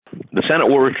The Senate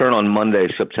will return on Monday,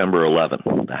 September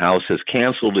 11th. The House has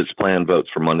canceled its planned votes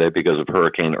for Monday because of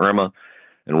Hurricane Irma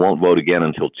and won't vote again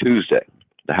until Tuesday.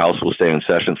 The House will stay in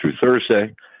session through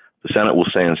Thursday. The Senate will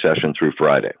stay in session through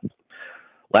Friday.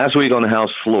 Last week on the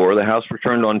House floor, the House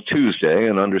returned on Tuesday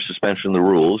and under suspension of the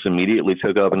rules immediately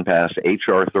took up and passed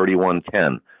H.R.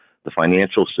 3110, the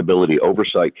Financial Stability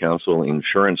Oversight Council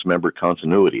Insurance Member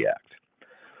Continuity Act.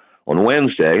 On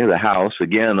Wednesday, the House,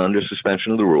 again under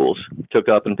suspension of the rules, took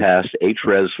up and passed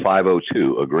H.Res.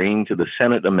 502, agreeing to the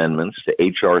Senate amendments to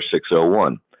H.R.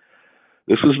 601.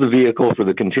 This was the vehicle for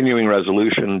the continuing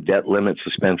resolution, debt limit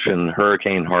suspension,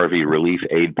 Hurricane Harvey relief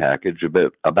aid package,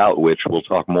 about which we'll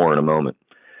talk more in a moment.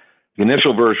 The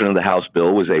initial version of the House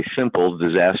bill was a simple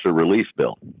disaster relief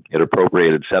bill. It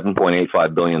appropriated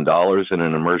 $7.85 billion in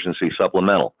an emergency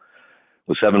supplemental,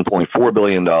 with $7.4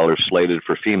 billion slated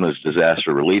for FEMA's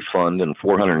Disaster Relief Fund and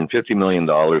 $450 million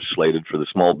slated for the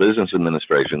Small Business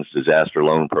Administration's Disaster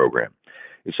Loan Program.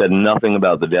 It said nothing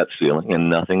about the debt ceiling and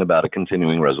nothing about a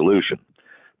continuing resolution.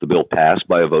 The bill passed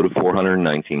by a vote of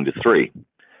 419 to 3.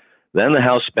 Then the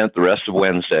House spent the rest of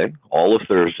Wednesday, all of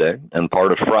Thursday, and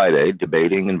part of Friday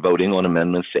debating and voting on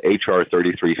amendments to H.R.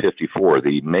 3354,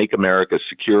 the Make America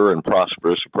Secure and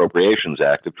Prosperous Appropriations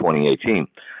Act of 2018,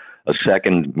 a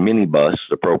second minibus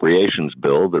appropriations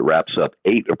bill that wraps up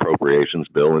 8 appropriations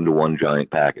bill into one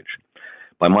giant package.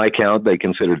 By my count, they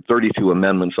considered 32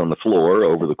 amendments on the floor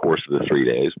over the course of the 3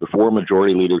 days before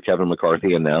Majority Leader Kevin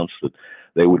McCarthy announced that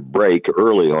they would break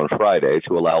early on Friday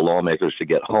to allow lawmakers to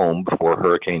get home before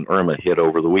Hurricane Irma hit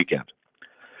over the weekend.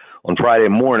 On Friday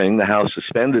morning, the House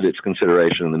suspended its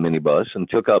consideration of the minibus and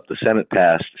took up the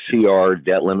Senate-passed CR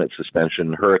debt limit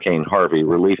suspension Hurricane Harvey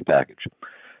relief package.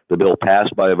 The bill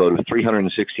passed by a vote of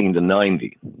 316 to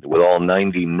 90, with all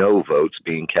 90 no votes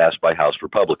being cast by House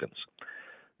Republicans.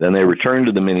 Then they returned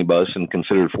to the minibus and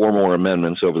considered 4 more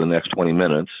amendments over the next 20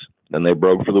 minutes. Then they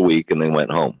broke for the week and they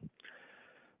went home.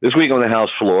 This week on the House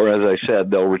floor, as I said,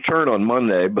 they'll return on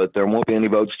Monday, but there won't be any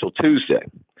votes till Tuesday.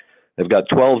 They've got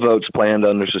 12 votes planned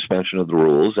under suspension of the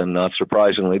rules, and not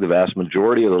surprisingly, the vast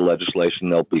majority of the legislation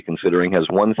they'll be considering has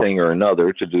one thing or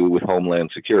another to do with Homeland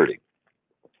Security.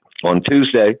 On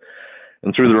Tuesday,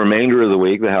 and through the remainder of the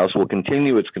week, the House will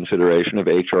continue its consideration of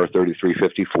H.R.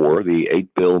 3354, the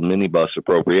 8-bill minibus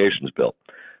appropriations bill.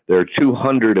 There are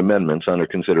 200 amendments under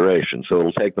consideration, so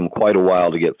it'll take them quite a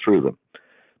while to get through them.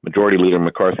 Majority Leader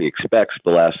McCarthy expects the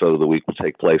last vote of the week will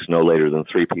take place no later than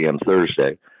 3 p.m.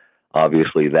 Thursday.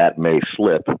 Obviously, that may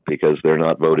slip because they're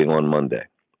not voting on Monday.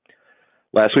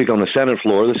 Last week on the Senate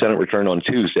floor, the Senate returned on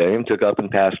Tuesday and took up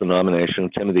and passed the nomination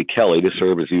of Timothy Kelly to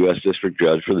serve as U.S. District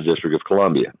Judge for the District of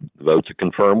Columbia. The vote to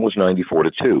confirm was 94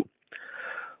 to 2.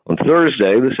 On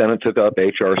Thursday, the Senate took up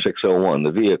H.R. 601,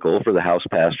 the vehicle for the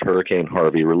House-passed Hurricane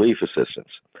Harvey relief assistance.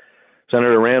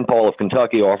 Senator Rand Paul of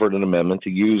Kentucky offered an amendment to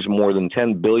use more than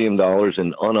 $10 billion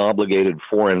in unobligated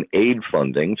foreign aid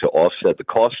funding to offset the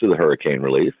cost of the hurricane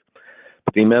relief.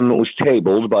 But the amendment was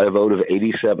tabled by a vote of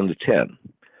 87 to 10.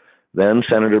 Then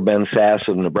Senator Ben Sasse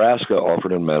of Nebraska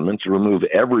offered an amendment to remove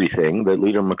everything that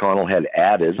Leader McConnell had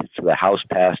added to the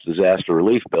House-passed disaster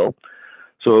relief bill.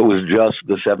 So it was just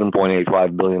the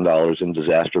 $7.85 billion in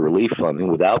disaster relief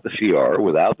funding without the CR,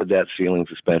 without the debt ceiling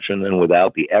suspension, and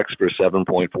without the extra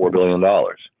 $7.4 billion.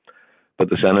 But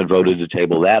the Senate voted to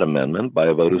table that amendment by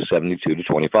a vote of 72 to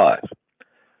 25.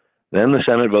 Then the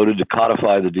Senate voted to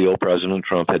codify the deal President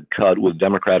Trump had cut with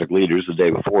Democratic leaders the day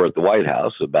before at the White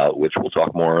House, about which we'll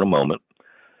talk more in a moment.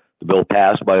 The bill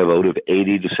passed by a vote of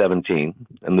 80 to 17,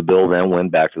 and the bill then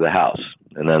went back to the House,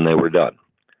 and then they were done.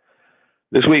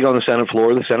 This week on the Senate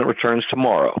floor, the Senate returns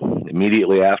tomorrow,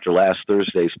 immediately after last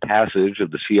Thursday's passage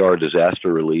of the CR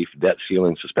disaster relief debt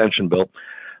ceiling suspension bill.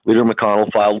 Leader McConnell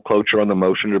filed cloture on the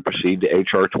motion to proceed to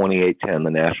H.R. 2810, the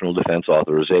National Defense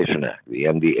Authorization Act, the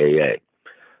NDAA.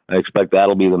 I expect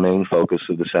that'll be the main focus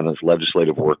of the Senate's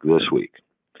legislative work this week.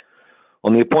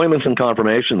 On the appointments and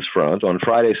confirmations front, on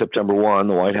Friday, September 1,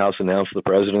 the White House announced the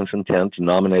president's intent to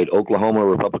nominate Oklahoma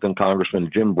Republican Congressman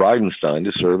Jim Bridenstine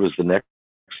to serve as the next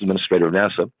administrator of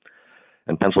NASA,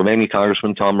 and Pennsylvania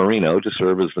Congressman Tom Marino to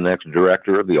serve as the next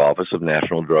director of the Office of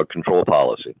National Drug Control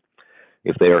Policy.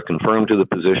 If they are confirmed to the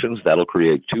positions, that'll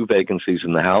create 2 vacancies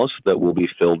in the House that will be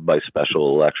filled by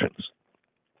special elections.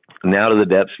 Now to the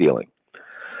debt ceiling.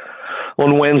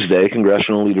 On Wednesday,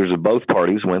 congressional leaders of both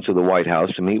parties went to the White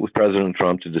House to meet with President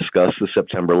Trump to discuss the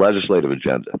September legislative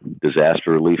agenda,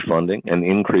 disaster relief funding, an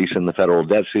increase in the federal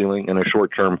debt ceiling, and a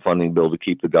short-term funding bill to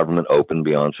keep the government open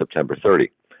beyond September 30.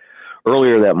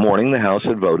 Earlier that morning, the House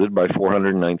had voted by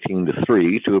 419 to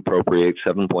 3 to appropriate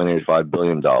 $7.85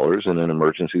 billion in an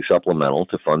emergency supplemental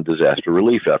to fund disaster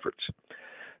relief efforts.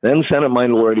 Then Senate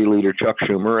Minority Leader Chuck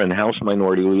Schumer and House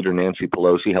Minority Leader Nancy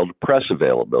Pelosi held press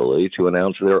availability to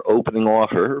announce their opening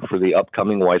offer for the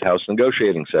upcoming White House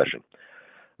negotiating session: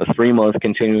 a 3-month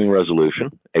continuing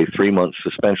resolution, a 3-month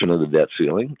suspension of the debt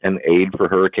ceiling, and aid for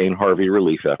Hurricane Harvey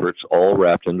relief efforts, all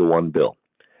wrapped into one bill.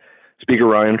 Speaker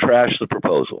Ryan trashed the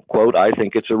proposal. Quote, "I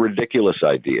think it's a ridiculous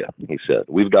idea," he said.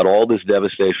 "We've got all this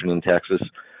devastation in Texas.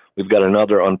 We've got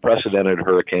another unprecedented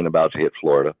hurricane about to hit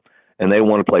Florida, and they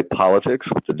want to play politics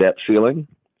with the debt ceiling,"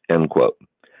 end quote.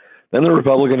 Then the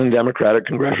Republican and Democratic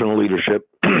congressional leadership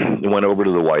went over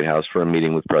to the White House for a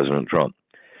meeting with President Trump.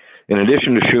 In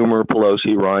addition to Schumer,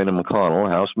 Pelosi, Ryan, and McConnell,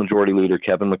 House Majority Leader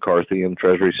Kevin McCarthy and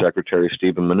Treasury Secretary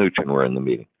Steven Mnuchin were in the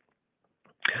meeting.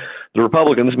 The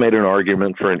Republicans made an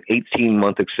argument for an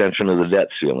 18-month extension of the debt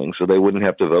ceiling so they wouldn't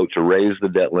have to vote to raise the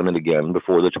debt limit again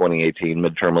before the 2018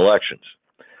 midterm elections.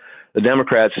 The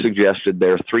Democrats suggested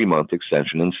their 3-month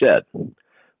extension instead.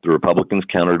 The Republicans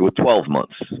countered with 12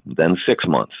 months, then 6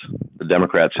 months. The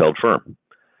Democrats held firm.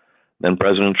 Then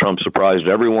President Trump surprised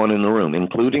everyone in the room,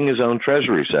 including his own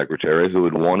Treasury Secretary, who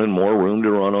had wanted more room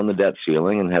to run on the debt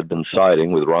ceiling and had been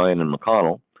siding with Ryan and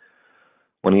McConnell,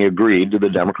 when he agreed to the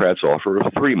Democrats' offer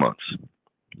of 3 months.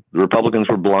 The Republicans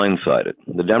were blindsided.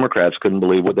 The Democrats couldn't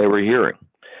believe what they were hearing.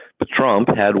 But Trump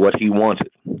had what he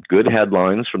wanted: good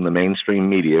headlines from the mainstream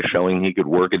media showing he could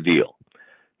work a deal.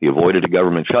 He avoided a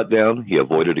government shutdown, he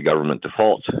avoided a government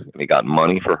default, and he got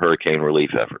money for hurricane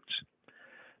relief efforts.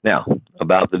 Now,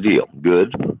 about the deal,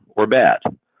 good or bad?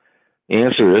 The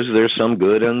answer is there's some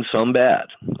good and some bad.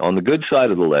 On the good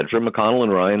side of the ledger, McConnell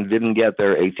and Ryan didn't get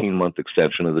their 18-month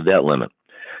extension of the debt limit.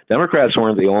 Democrats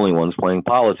weren't the only ones playing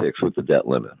politics with the debt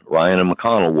limit. Ryan and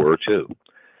McConnell were too.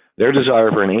 Their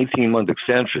desire for an 18-month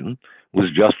extension was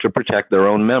just to protect their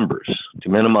own members, to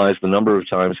minimize the number of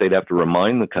times they'd have to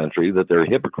remind the country that they're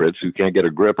hypocrites who can't get a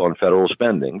grip on federal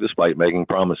spending, despite making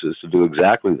promises to do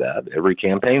exactly that every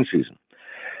campaign season.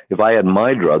 If I had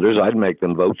my druthers, I'd make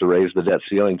them vote to raise the debt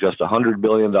ceiling just $100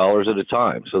 billion at a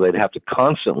time, so they'd have to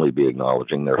constantly be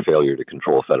acknowledging their failure to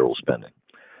control federal spending.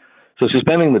 So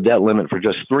suspending the debt limit for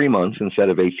just 3 months instead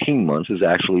of 18 months is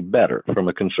actually better from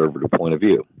a conservative point of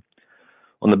view.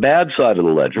 On the bad side of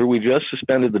the ledger, we just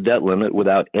suspended the debt limit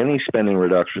without any spending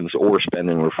reductions or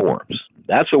spending reforms.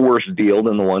 That's a worse deal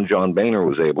than the one John Boehner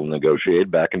was able to negotiate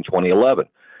back in 2011,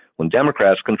 when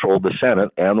Democrats controlled the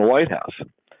Senate and the White House.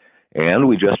 And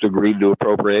we just agreed to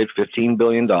appropriate $15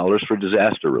 billion for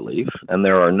disaster relief, and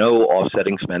there are no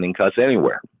offsetting spending cuts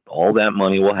anywhere. All that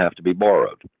money will have to be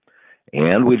borrowed.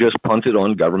 And we just punted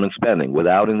on government spending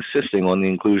without insisting on the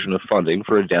inclusion of funding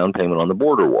for a down payment on the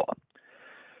border wall.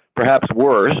 Perhaps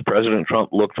worse, President Trump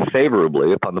looked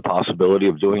favorably upon the possibility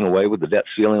of doing away with the debt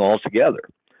ceiling altogether.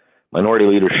 Minority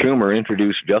Leader Schumer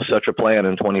introduced just such a plan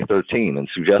in 2013 and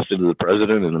suggested to the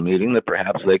president in the meeting that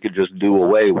perhaps they could just do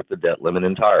away with the debt limit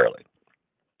entirely.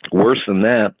 Worse than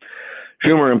that,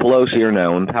 Schumer and Pelosi are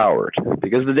now empowered.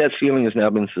 Because the debt ceiling has now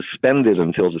been suspended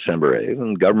until December 8th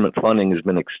and government funding has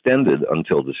been extended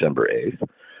until December 8th,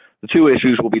 the two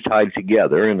issues will be tied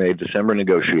together in a December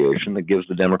negotiation that gives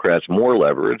the Democrats more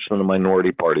leverage than the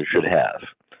minority party should have.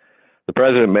 The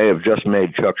president may have just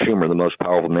made Chuck Schumer the most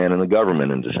powerful man in the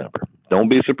government in December. Don't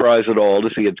be surprised at all to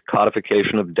see a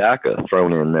codification of DACA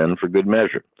thrown in then for good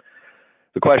measure.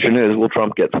 The question is, will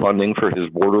Trump get funding for his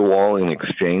border wall in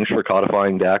exchange for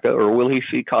codifying DACA, or will he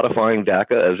see codifying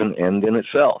DACA as an end in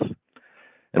itself?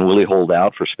 And will he hold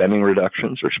out for spending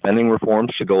reductions or spending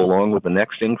reforms to go along with the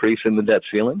next increase in the debt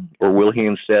ceiling, or will he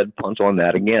instead punt on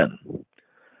that again?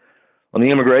 On the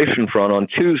immigration front, on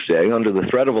Tuesday, under the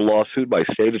threat of a lawsuit by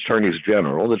state attorneys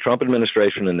general, the Trump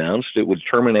administration announced it would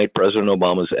terminate President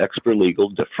Obama's extra-legal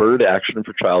Deferred Action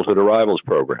for Childhood Arrivals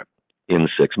program in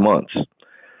 6 months.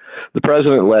 The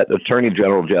president let Attorney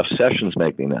General Jeff Sessions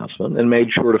make the announcement and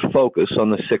made sure to focus on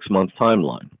the 6-month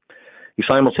timeline. He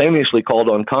simultaneously called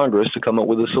on Congress to come up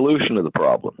with a solution to the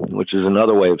problem, which is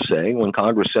another way of saying when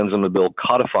Congress sends him a bill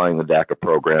codifying the DACA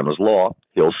program as law,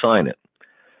 he'll sign it.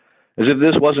 As if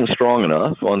this wasn't strong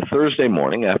enough, on Thursday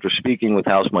morning, after speaking with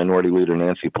House Minority Leader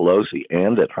Nancy Pelosi,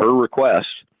 and at her request,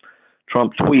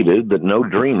 Trump tweeted that no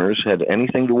dreamers had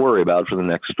anything to worry about for the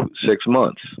next 6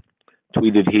 months.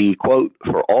 Tweeted he, quote,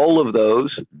 "For all of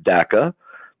those, DACA,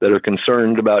 that are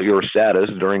concerned about your status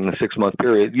during the 6-month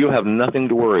period, you have nothing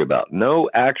to worry about. No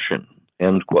action,"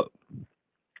 end quote.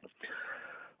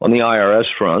 On the IRS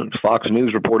front, Fox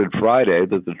News reported Friday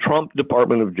that the Trump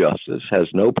Department of Justice has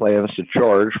no plans to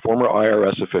charge former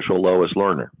IRS official Lois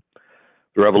Lerner.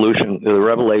 The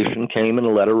revelation came in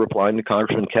a letter replying to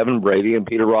Congressman Kevin Brady and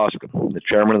Peter Roskam, the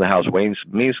chairman of the House Ways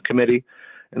and Means Committee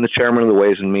and the chairman of the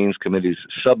Ways and Means Committee's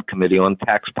subcommittee on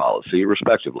tax policy,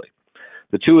 respectively.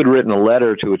 The two had written a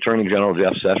letter to Attorney General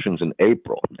Jeff Sessions in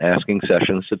April, asking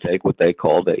Sessions to take what they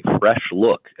called a fresh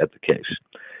look at the case.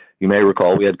 You may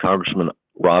recall we had Congressman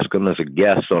Roscom as a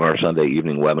guest on our Sunday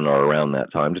evening webinar around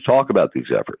that time to talk about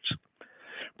these efforts.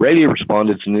 Brady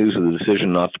responded to news of the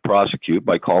decision not to prosecute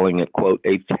by calling it, quote,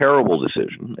 a terrible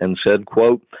decision, and said,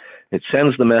 quote, it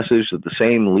sends the message that the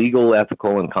same legal,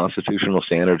 ethical, and constitutional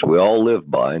standards we all live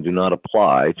by do not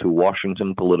apply to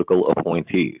Washington political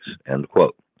appointees, end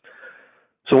quote.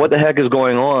 So what the heck is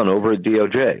going on over at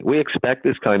DOJ? We expect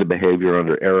this kind of behavior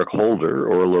under Eric Holder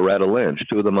or Loretta Lynch,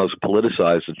 two of the most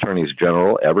politicized attorneys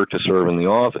general ever to serve in the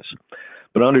office.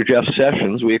 But under Jeff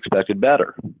Sessions, we expected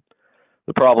better.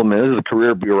 The problem is the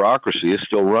career bureaucracy is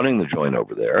still running the joint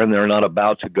over there, and they're not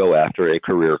about to go after a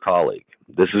career colleague.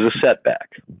 This is a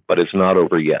setback, but it's not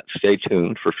over yet. Stay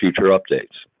tuned for future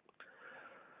updates.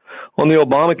 On the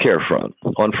Obamacare front,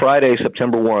 on Friday,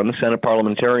 September 1, the Senate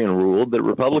parliamentarian ruled that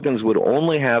Republicans would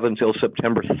only have until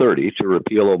September 30 to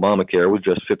repeal Obamacare with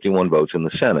just 51 votes in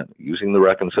the Senate, using the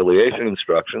reconciliation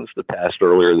instructions that passed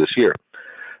earlier this year.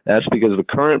 That's because the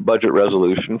current budget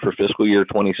resolution for fiscal year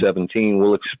 2017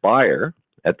 will expire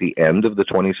at the end of the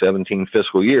 2017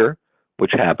 fiscal year,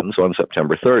 which happens on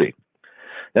September 30.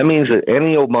 That means that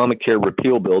any Obamacare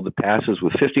repeal bill that passes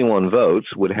with 51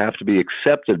 votes would have to be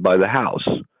accepted by the House,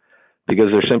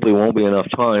 because there simply won't be enough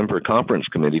time for a conference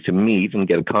committee to meet and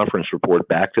get a conference report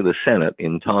back to the Senate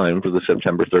in time for the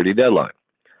September 30 deadline.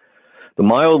 The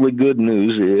mildly good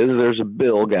news is there's a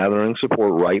bill gathering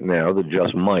support right now that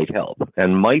just might help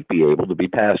and might be able to be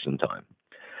passed in time.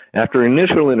 After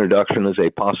initial introduction as a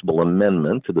possible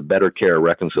amendment to the Better Care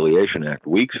Reconciliation Act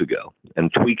weeks ago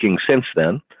and tweaking since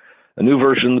then, a new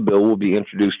version of the bill will be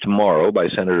introduced tomorrow by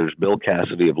Senators Bill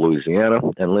Cassidy of Louisiana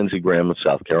and Lindsey Graham of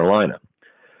South Carolina.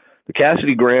 The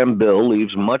Cassidy-Graham bill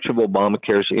leaves much of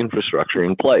Obamacare's infrastructure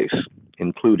in place,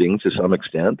 including, to some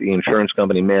extent, the insurance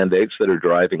company mandates that are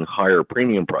driving higher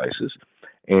premium prices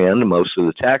and most of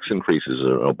the tax increases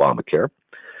in Obamacare.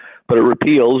 But it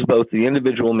repeals both the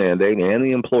individual mandate and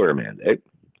the employer mandate.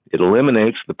 It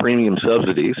eliminates the premium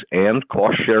subsidies and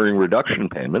cost-sharing reduction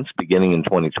payments beginning in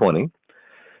 2020.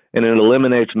 And it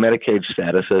eliminates Medicaid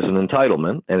status as an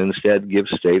entitlement and instead gives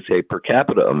states a per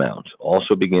capita amount,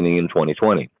 also beginning in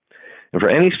 2020. And for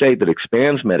any state that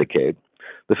expands Medicaid,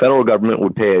 the federal government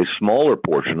would pay a smaller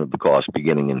portion of the cost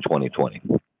beginning in 2020.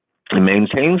 It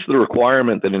maintains the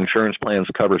requirement that insurance plans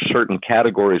cover certain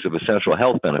categories of essential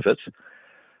health benefits,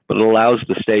 but it allows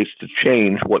the states to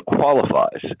change what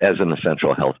qualifies as an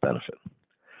essential health benefit.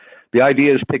 The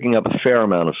idea is picking up a fair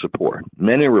amount of support.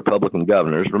 Many Republican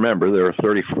governors, remember there are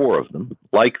 34 of them,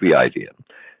 like the idea,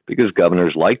 because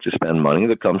governors like to spend money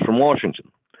that comes from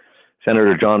Washington.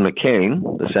 Senator John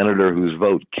McCain, the senator whose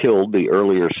vote killed the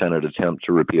earlier Senate attempt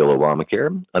to repeal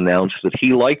Obamacare, announced that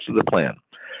he liked the plan,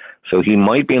 so he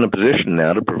might be in a position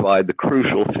now to provide the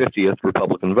crucial 50th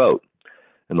Republican vote.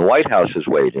 And the White House has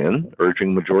weighed in,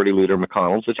 urging Majority Leader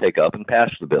McConnell to take up and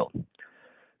pass the bill.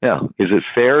 Now, is it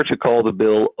fair to call the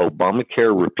bill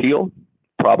Obamacare repeal?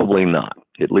 Probably not.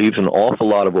 It leaves an awful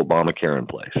lot of Obamacare in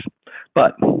place.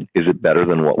 But is it better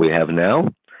than what we have now?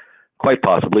 Quite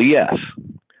possibly, yes.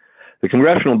 The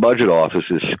Congressional Budget Office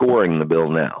is scoring the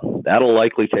bill now. That'll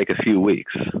likely take a few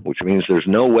weeks, which means there's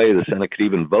no way the Senate could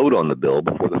even vote on the bill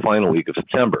before the final week of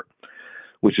September,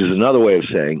 which is another way of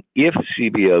saying if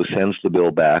CBO sends the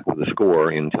bill back with a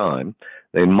score in time,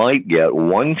 they might get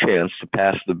one chance to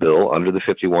pass the bill under the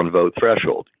 51 vote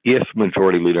threshold, if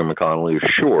Majority Leader McConnell is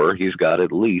sure he's got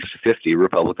at least 50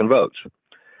 Republican votes.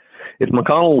 If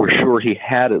McConnell were sure he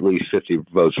had at least 50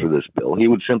 votes for this bill, he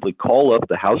would simply call up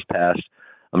the House-passed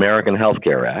American Health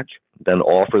Care Act, then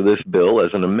offer this bill as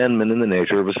an amendment in the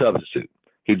nature of a substitute.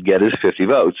 He'd get his 50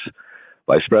 votes.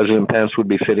 Vice President Pence would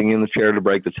be sitting in the chair to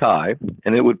break the tie,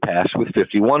 and it would pass with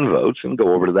 51 votes and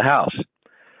go over to the House.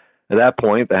 At that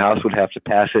point, the House would have to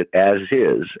pass it as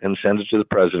is and send it to the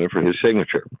president for his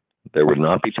signature. There would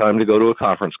not be time to go to a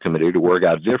conference committee to work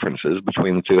out differences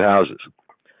between the two houses.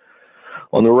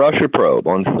 On the Russia probe,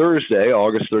 on Thursday,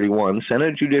 August 31,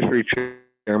 Senate Judiciary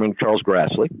Chairman Charles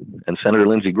Grassley and Senator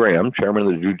Lindsey Graham, chairman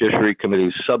of the Judiciary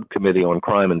Committee's Subcommittee on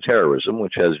Crime and Terrorism,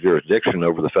 which has jurisdiction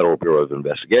over the Federal Bureau of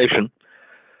Investigation,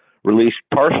 released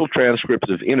partial transcripts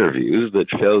of interviews that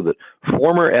show that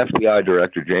former FBI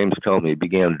Director James Comey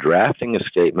began drafting a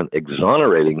statement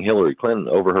exonerating Hillary Clinton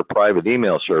over her private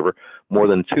email server more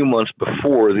than 2 months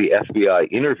before the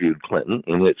FBI interviewed Clinton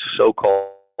in its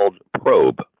so-called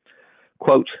probe.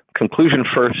 Quote, conclusion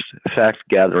first, fact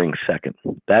gathering second.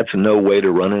 That's no way to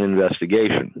run an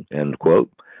investigation, end quote.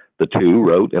 The two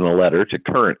wrote in a letter to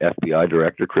current FBI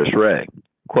Director Chris Wray.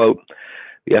 Quote,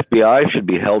 The FBI should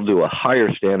be held to a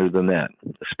higher standard than that,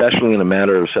 especially in a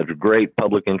matter of such great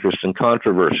public interest and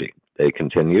controversy, they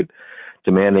continued,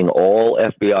 demanding all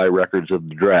FBI records of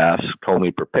the drafts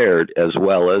Comey prepared as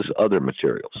well as other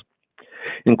materials.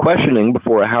 In questioning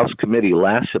before a House committee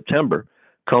last September,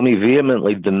 Comey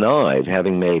vehemently denied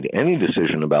having made any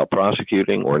decision about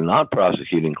prosecuting or not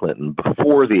prosecuting Clinton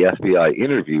before the FBI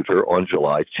interviewed her on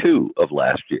July 2 of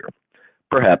last year.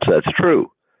 Perhaps that's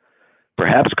true.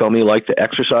 Perhaps Comey liked to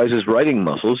exercise his writing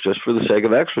muscles just for the sake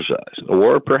of exercise.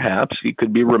 Or perhaps he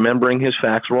could be remembering his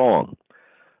facts wrong.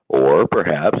 Or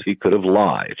perhaps he could have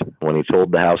lied when he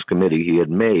told the House committee he had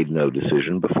made no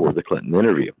decision before the Clinton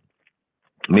interview.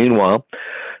 Meanwhile,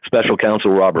 Special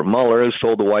Counsel Robert Mueller has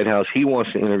told the White House he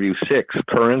wants to interview 6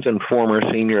 current and former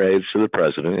senior aides to the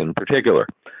president, in particular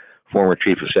former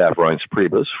Chief of Staff Reince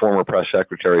Priebus, former Press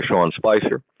Secretary Sean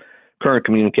Spicer, current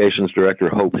Communications Director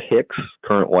Hope Hicks,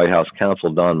 current White House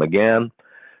Counsel Don McGahn,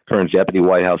 current Deputy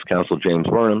White House Counsel James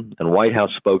Burnham, and White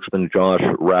House spokesman Josh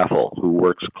Raffel, who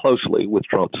works closely with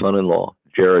Trump's son-in-law,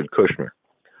 Jared Kushner.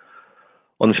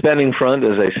 On the spending front,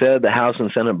 as I said, the House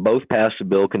and Senate both passed a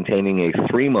bill containing a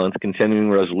 3-month continuing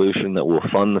resolution that will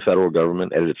fund the federal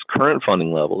government at its current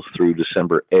funding levels through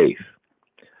December 8th.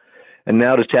 And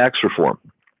now to tax reform.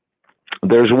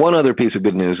 There's one other piece of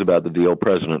good news about the deal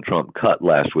President Trump cut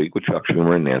last week with Chuck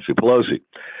Schumer and Nancy Pelosi.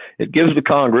 It gives the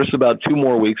Congress about 2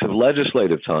 more weeks of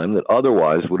legislative time that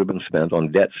otherwise would have been spent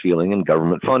on debt ceiling and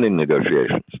government funding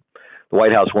negotiations. The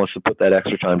White House wants to put that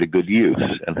extra time to good use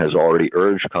and has already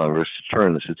urged Congress to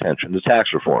turn its attention to tax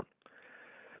reform.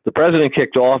 The president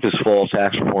kicked off his fall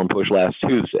tax reform push last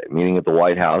Tuesday, meeting at the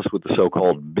White House with the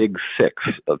so-called Big Six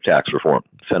of tax reform: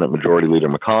 Senate Majority Leader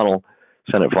McConnell,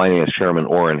 Senate Finance Chairman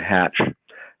Orrin Hatch,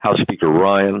 House Speaker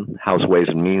Ryan, House Ways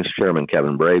and Means Chairman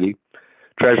Kevin Brady,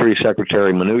 Treasury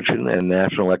Secretary Mnuchin, and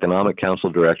National Economic Council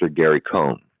Director Gary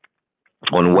Cohn.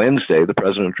 On Wednesday, the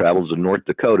president travels to North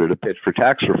Dakota to pitch for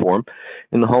tax reform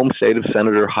in the home state of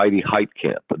Senator Heidi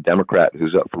Heitkamp, a Democrat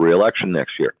who's up for re-election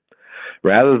next year.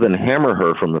 Rather than hammer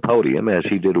her from the podium, as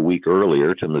he did a week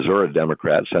earlier to Missouri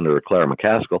Democrat Senator Claire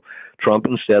McCaskill, Trump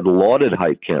instead lauded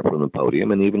Heitkamp from the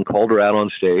podium and even called her out on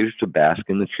stage to bask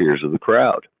in the cheers of the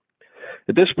crowd.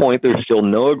 At this point, there's still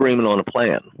no agreement on a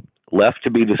plan. Left to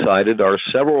be decided are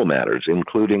several matters,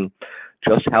 including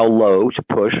just how low to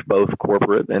push both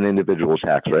corporate and individual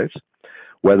tax rates,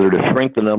 whether to shrink the number